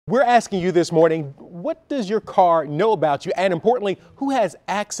We're asking you this morning, what does your car know about you? And importantly, who has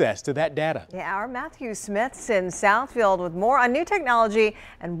access to that data? Yeah, our Matthew Smith's in Southfield with more on new technology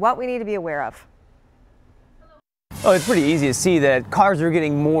and what we need to be aware of. Oh, it's pretty easy to see that cars are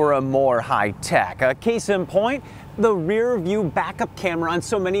getting more and more high-tech. A case in point, the rear view backup camera on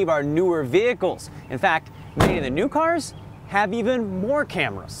so many of our newer vehicles. In fact, many of the new cars have even more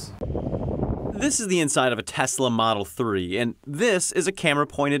cameras. This is the inside of a Tesla Model 3, and this is a camera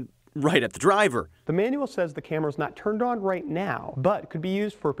pointed right at the driver. The manual says the camera is not turned on right now, but could be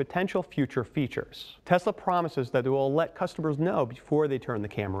used for potential future features. Tesla promises that it will let customers know before they turn the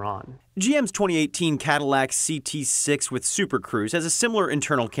camera on. GM's 2018 Cadillac CT6 with Super Cruise has a similar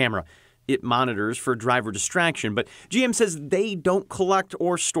internal camera. It monitors for driver distraction, but GM says they don't collect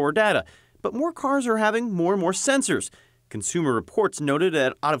or store data. But more cars are having more and more sensors. Consumer Reports noted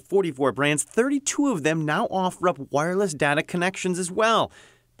that out of 44 brands, 32 of them now offer up wireless data connections as well.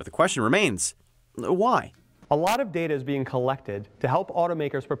 But the question remains, why? A lot of data is being collected to help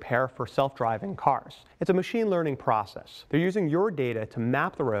automakers prepare for self-driving cars. It's a machine learning process. They're using your data to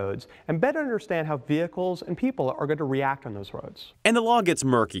map the roads and better understand how vehicles and people are going to react on those roads. And the law gets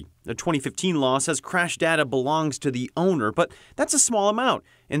murky. The 2015 law says crash data belongs to the owner, but that's a small amount,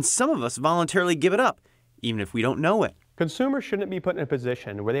 and some of us voluntarily give it up, even if we don't know it. Consumers shouldn't be put in a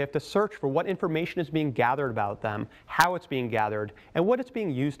position where they have to search for what information is being gathered about them, how it's being gathered, and what it's being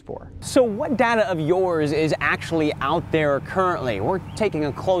used for. So what data of yours is actually out there currently? We're taking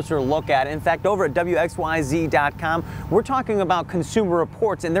a closer look at it. In fact, over at WXYZ.com, we're talking about Consumer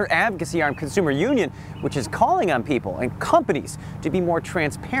Reports and their advocacy arm, Consumer Union, which is calling on people and companies to be more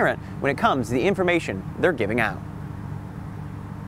transparent when it comes to the information they're giving out.